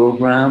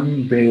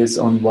program based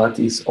on what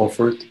is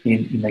offered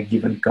in a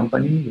given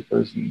company,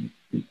 because you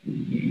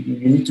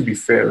need to be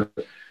fair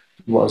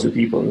to other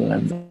people,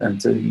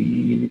 and so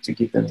you need to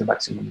give them the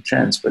maximum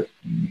chance, but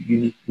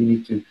you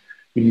need to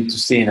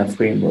stay in a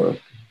framework,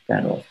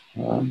 kind of.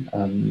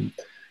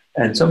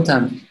 And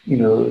sometimes,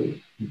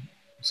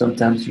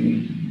 sometimes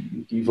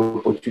you give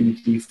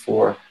opportunity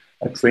for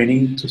a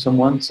training to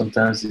someone.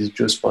 Sometimes it's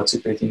just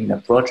participating in a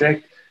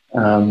project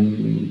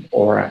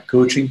or a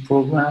coaching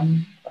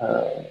program.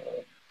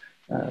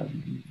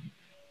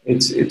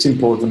 It's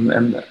important,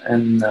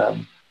 and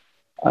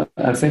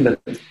I think that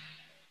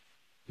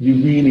you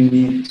really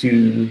need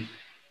to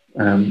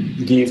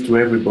give to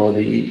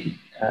everybody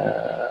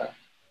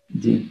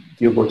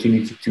the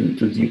opportunity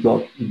to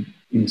develop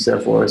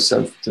himself or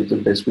herself to the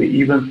best way.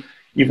 Even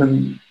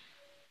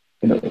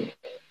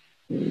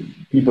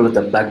people that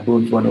are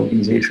backbone to an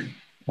organization.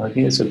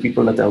 Okay, so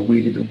people that are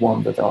really the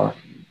one that are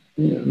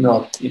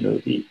not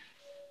the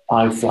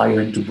high flyer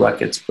into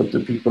brackets, but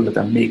the people that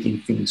are making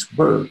things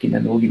work in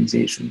an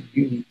organization.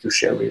 You need to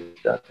share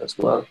that as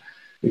well,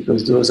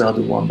 because those are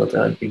the ones that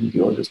are helping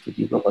the others to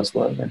develop as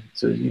well. And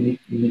so you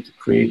need to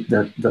create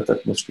that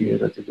atmosphere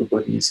that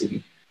everybody is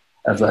seeing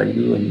a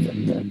value and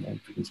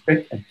to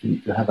respect, and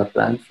to have a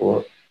plan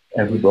for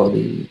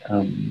everybody.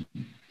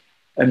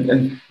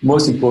 And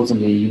most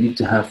importantly, you need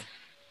to have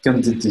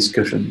candid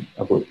discussion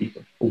about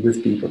people or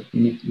with people.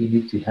 You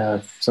need to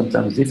have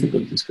sometimes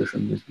difficult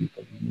discussion with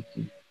people.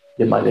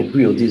 They might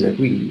agree or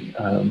disagree,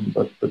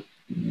 but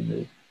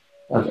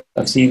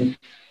I've seen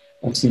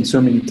so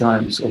many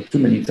times, or too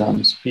many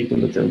times, people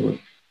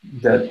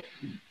that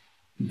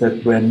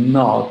were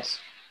not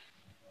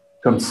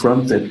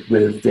confronted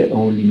with their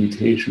own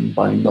limitation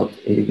by not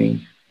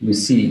having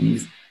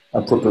received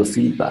a proper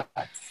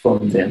feedback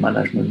from their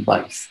management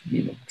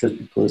just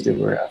because they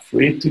were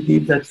afraid to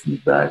give that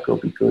feedback, or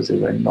because they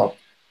were not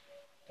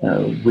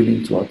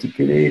willing to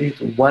articulate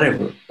it, or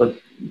whatever. But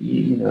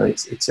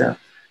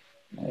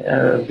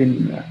I've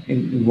been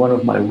in one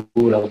of my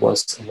roles.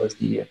 I was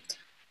the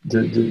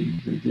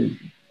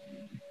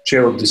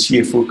chair of the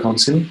CFO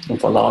council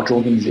of a large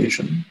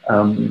organization,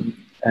 and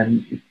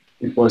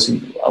I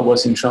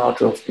was in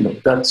charge of,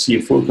 that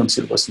CFO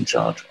council was in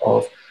charge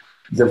of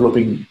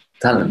developing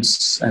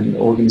talents and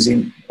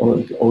organizing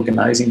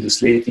the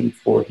slating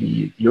for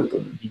the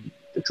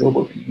job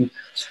opening.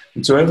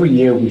 And so every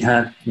year we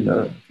had,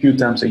 a few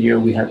times a year,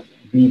 we had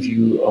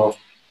review of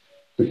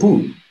the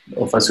pool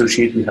of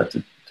associate we had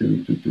to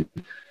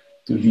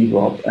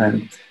develop.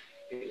 And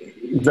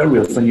very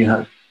often you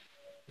have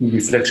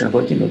reflection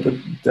about, but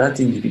that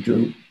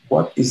individual,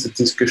 what is the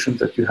discussion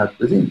that you had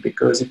with him?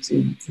 Because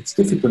it's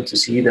difficult to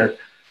see that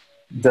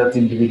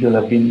individual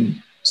have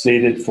been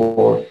slated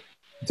for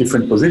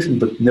different positions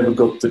but never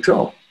got the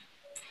job.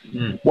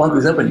 What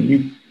is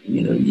happening?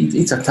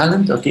 It's a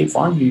talent. Okay,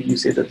 fine. You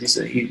say that this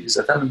is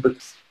a talent, but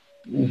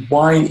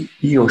why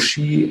he or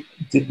she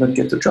did not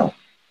get the job?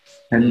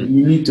 And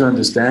you need to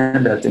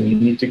understand that, and you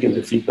need to get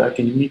the feedback.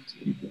 And you need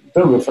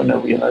very often I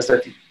realize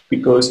that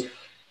because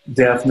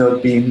they have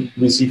not been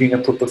receiving a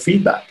proper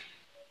feedback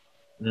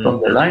from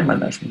the line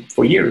management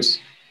for years,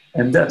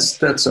 and that's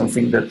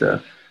something that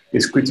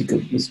is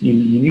critical. You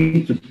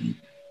need to be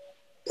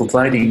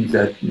providing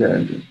that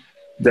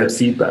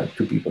feedback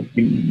to people.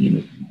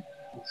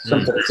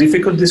 Sometimes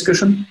difficult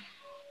discussion,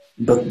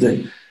 but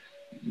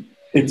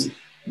it's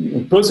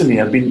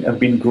personally I've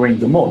been growing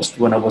the most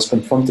when I was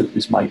confronted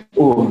with my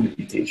own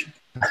limitation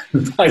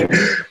by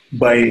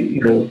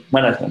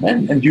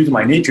management, and due to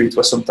my nature, it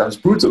was sometimes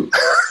brutal.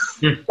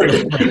 This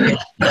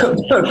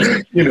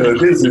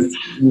is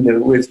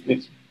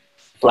with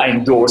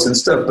flying doors and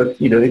stuff, but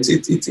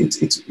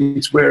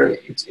it's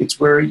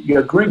where you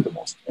are growing the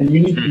most, and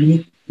you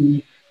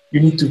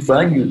need to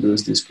value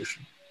those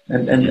discussions.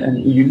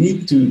 And you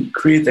need to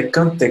create a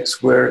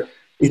context where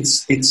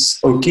it's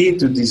okay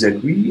to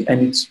disagree,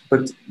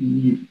 but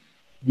you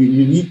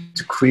need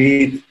to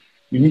create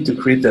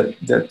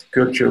that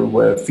culture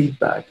where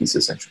feedback is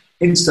essential.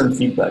 Instant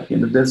feedback,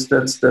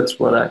 that's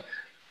what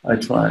I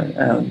try.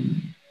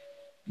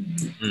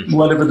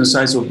 Whatever the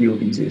size of the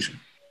organization.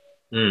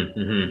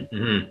 No,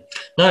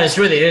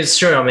 it's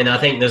true. I mean, I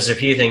think there's a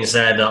few things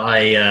there that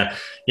I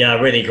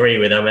really agree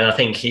with. I mean, I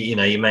think,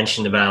 you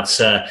mentioned about,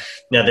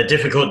 the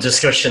difficult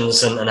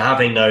discussions and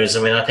having those.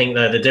 I mean, I think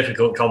the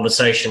difficult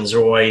conversations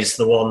are always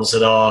the ones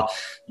that are,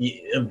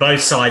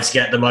 both sides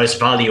get the most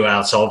value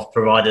out of,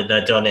 provided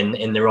they're done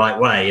in the right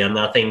way. And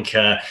I think,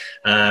 going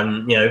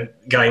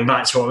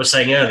back to what I was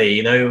saying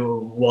earlier,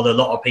 what a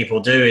lot of people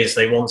do is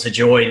they want to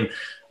join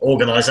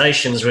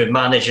organizations with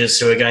managers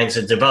who are going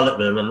to develop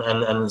them,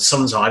 and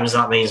sometimes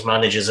that means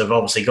managers have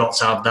obviously got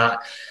to have that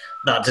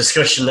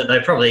discussion that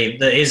that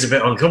is a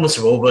bit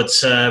uncomfortable, but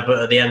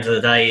at the end of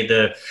the day,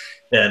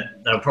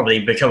 they'll probably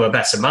become a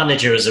better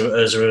manager as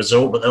a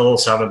result, but they'll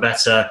also have a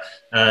better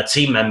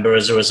team member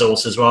as a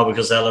result as well,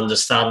 because they'll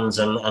understand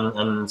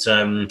and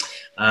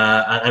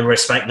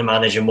respect the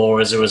manager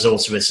more as a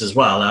result of this as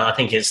well. I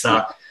think it's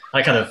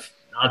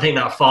I think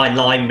that fine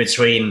line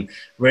between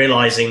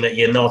realizing that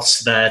you're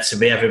not there to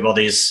be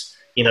everybody's,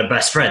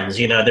 best friends.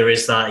 There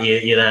is that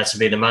you're there to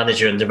be the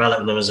manager and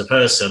develop them as a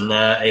person.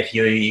 If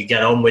you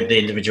get on with the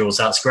individuals,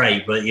 that's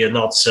great, but you're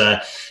not,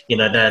 there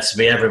to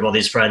be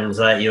everybody's friends.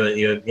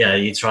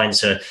 You're trying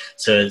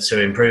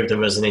to improve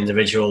them as an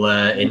individual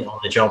on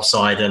the job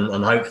side,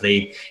 and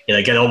hopefully,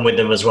 get on with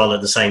them as well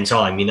at the same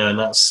time. And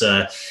that's.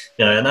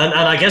 And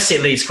I guess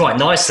it leads quite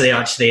nicely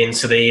actually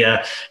into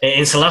the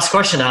last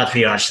question I had for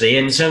you, actually,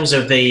 in terms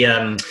of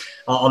the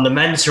on the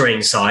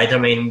mentoring side. I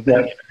mean,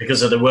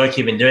 because of the work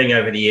you've been doing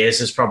over the years,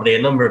 there's probably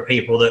a number of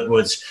people that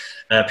would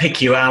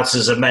pick you out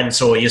as a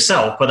mentor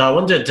yourself. But I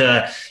wondered,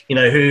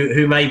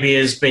 who maybe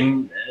has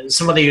been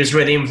somebody who's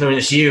really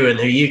influenced you and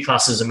who you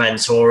class as a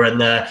mentor, and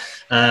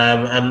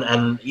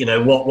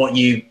what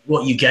you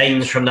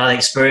gained from that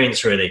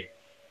experience, really.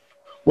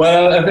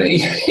 Well,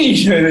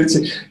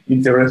 it's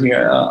interesting.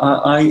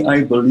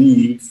 I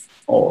believe,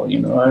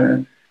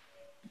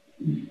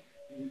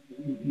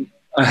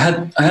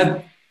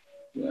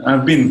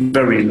 I've been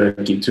very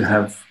lucky to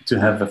have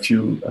a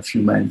few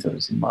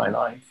mentors in my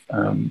life,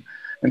 and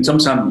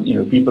sometimes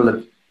people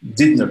that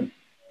did not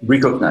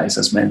recognize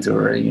as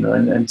mentor,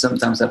 and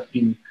sometimes I've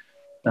been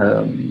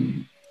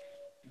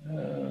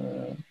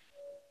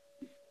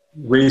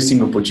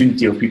wasting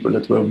opportunity of people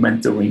that were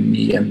mentoring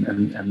me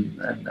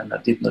and I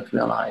did not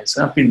realize.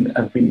 I've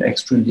been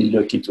extremely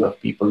lucky to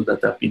have people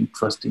that have been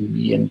trusting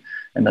me and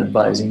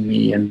advising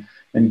me and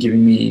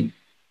giving me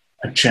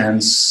a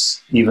chance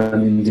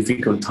even in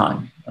difficult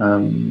time.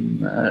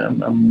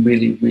 I'm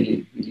really,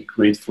 really, really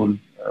grateful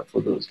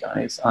for those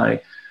guys.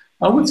 I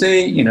would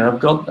say, I've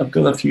got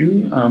a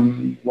few.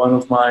 One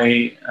of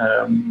my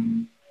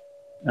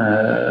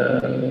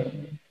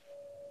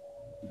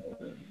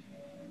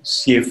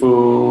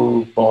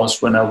CFO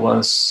boss when I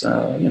was,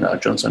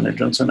 at Johnson &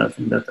 Johnson. I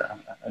think that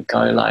a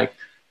guy like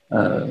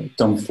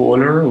Tom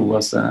Fowler, who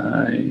was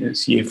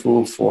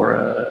CFO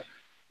for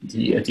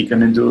the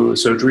Etiquette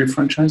surgery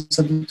franchise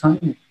at the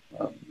time.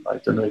 I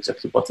don't know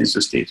exactly what is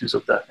the status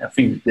of that. I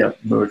think they have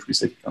merged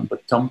with Etiquette,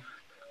 but Tom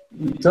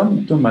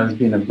has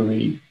been a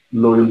very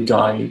loyal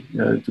guy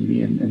to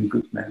me and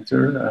good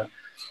mentor.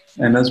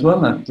 And as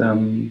well at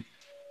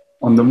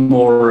on the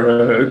more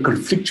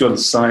conflictual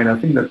side, I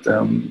think that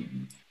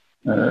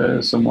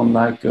someone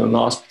like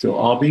Lars Peter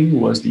Arbing, who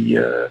was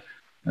the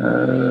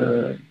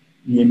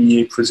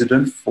EMEA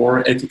president for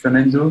Ethic and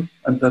Endo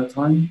at that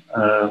time.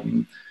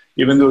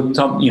 Even though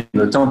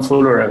Tom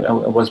Fuller, I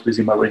was with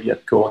him already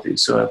at Cordy,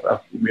 so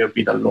we have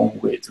been a long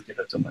way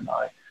together, Tom and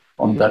I,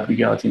 on that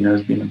regard.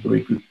 Has been a very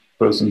good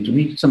person to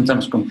me,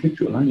 sometimes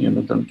conflictual,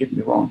 don't get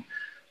me wrong,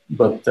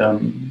 but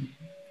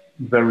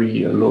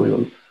very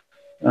loyal.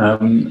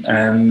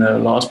 And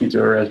Lars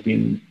Peter has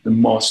been the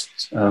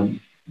most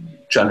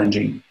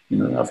challenging.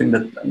 I think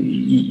that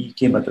he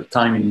came at a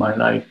time in my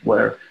life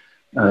where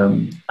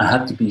I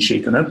had to be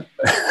shaken up,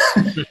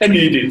 and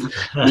he did.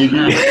 I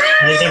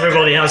think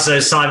everybody has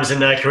those times in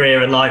their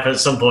career and life at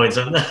some point.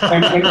 And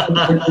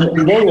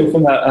very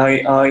often,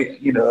 I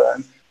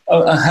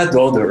had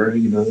other,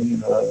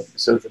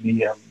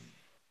 certainly.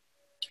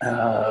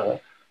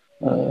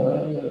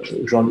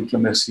 Jean-Luc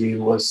Lemercier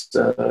was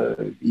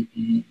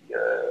VP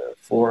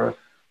for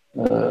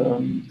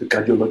the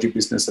cardiology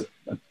business at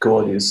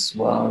Cordis.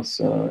 Was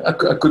I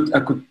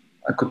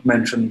could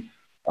mention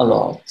a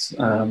lot.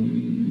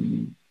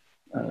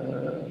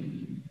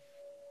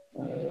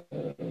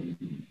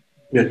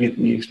 Birgit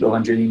Nisch,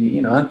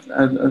 Lorangelini,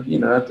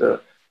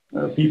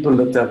 people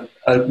that have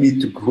helped me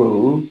to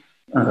grow.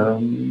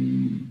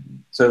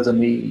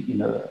 Certainly,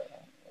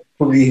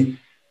 probably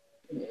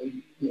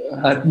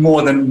had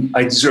more than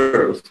I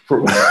deserve.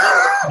 Probably.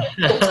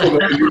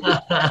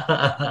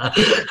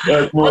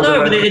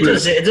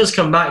 It does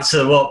come back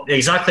to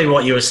exactly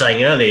what you were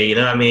saying earlier.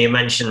 You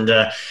mentioned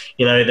the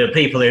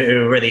people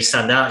who really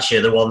stand out to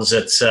you, the ones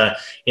that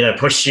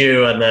push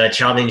you and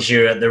challenge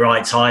you at the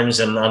right times,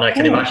 and I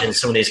can imagine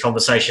some of these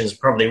conversations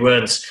probably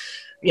weren't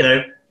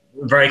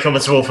very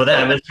comfortable for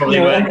them. It's probably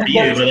weren't for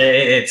you, but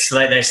it's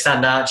like they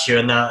stand out to you,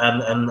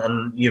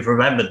 and you've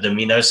remembered them.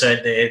 So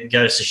it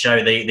goes to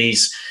show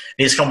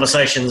these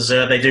conversations,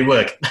 they do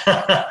work.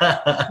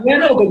 But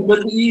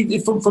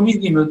for me,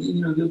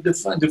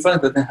 the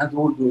fact that I had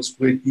all those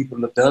great people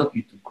that helped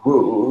me to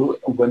grow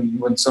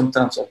when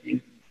sometimes I've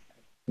been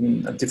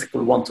a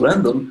difficult one to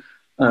handle,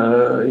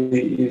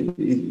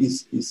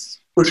 is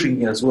pushing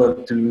me as well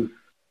to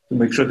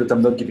make sure that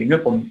I'm not giving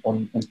up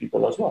on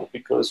people as well,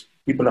 because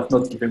people have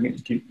not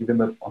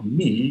given up on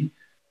me.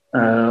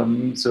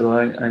 So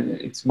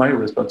it's my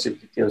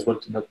responsibility as well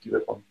to not give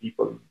up on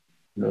people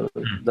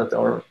that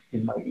are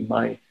in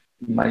my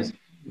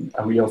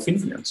area of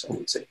influence, I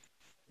would say.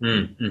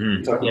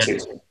 Mm-hmm. If I could say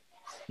so.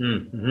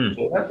 Mm-hmm.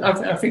 So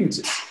I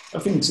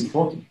think it's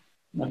important.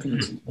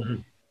 Mm-hmm.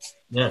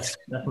 Yes,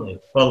 definitely.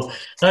 Well,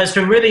 it's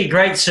been really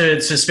great to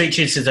speak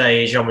to you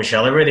today,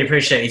 Jean-Michel. I really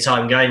appreciate your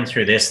time going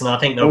through this, and I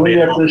think there'll be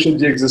appreciate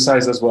the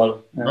exercise as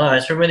well. Yeah. Oh,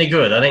 it's been really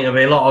good. I think there'll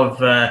be a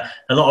lot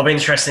of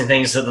interesting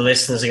things that the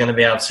listeners are going to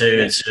be able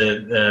to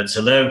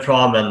learn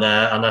from, and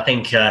I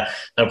think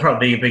there'll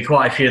probably be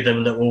quite a few of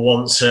them that will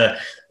want to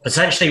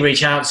potentially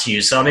reach out to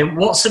you. So,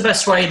 what's the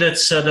best way that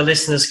the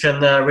listeners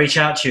can reach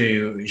out to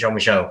you,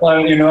 Jean-Michel?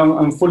 Well,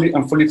 I'm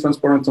fully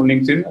transparent on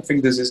LinkedIn. I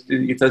think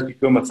it has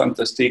become a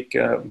fantastic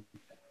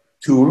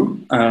tool,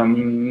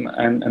 and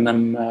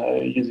I'm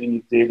using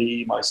it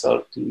daily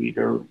myself to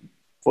either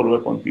follow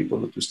up on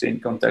people, to stay in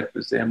contact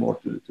with them, or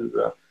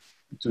to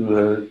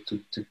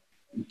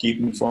keep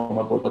informed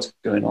about what's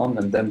going on,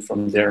 and then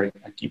from there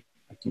I keep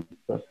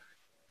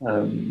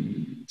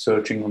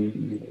searching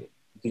on,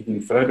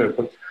 digging further.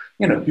 But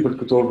people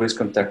could always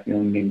contact me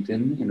on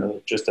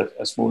LinkedIn. Just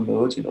a small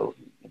note. I would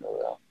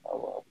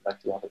like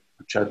to have a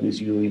chat with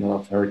you.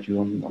 I've heard you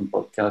on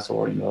podcast,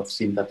 or I've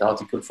seen that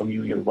article from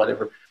you,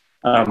 whatever.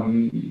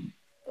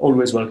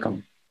 Always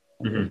welcome.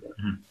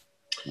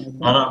 Mm-hmm.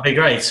 Well, that'd be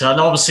great. And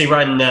obviously,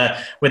 when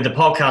with the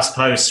podcast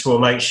posts, we'll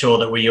make sure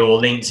that we all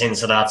linked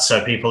into that,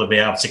 so people will be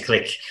able to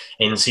click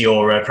into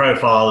your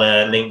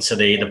profile link to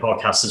the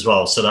podcast as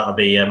well. So that'll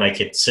be make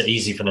it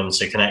easy for them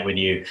to connect with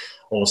you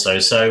also.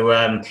 So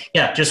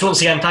just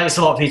once again, thanks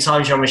a lot for your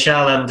time,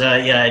 Jean-Michel, and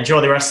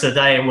enjoy the rest of the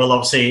day. And we'll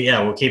obviously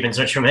we'll keep in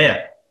touch from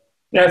here.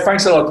 Yeah,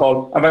 thanks a lot,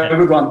 Paul. Have a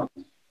good one.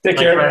 Take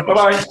care.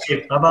 Bye-bye.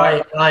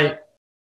 Bye-bye. Bye.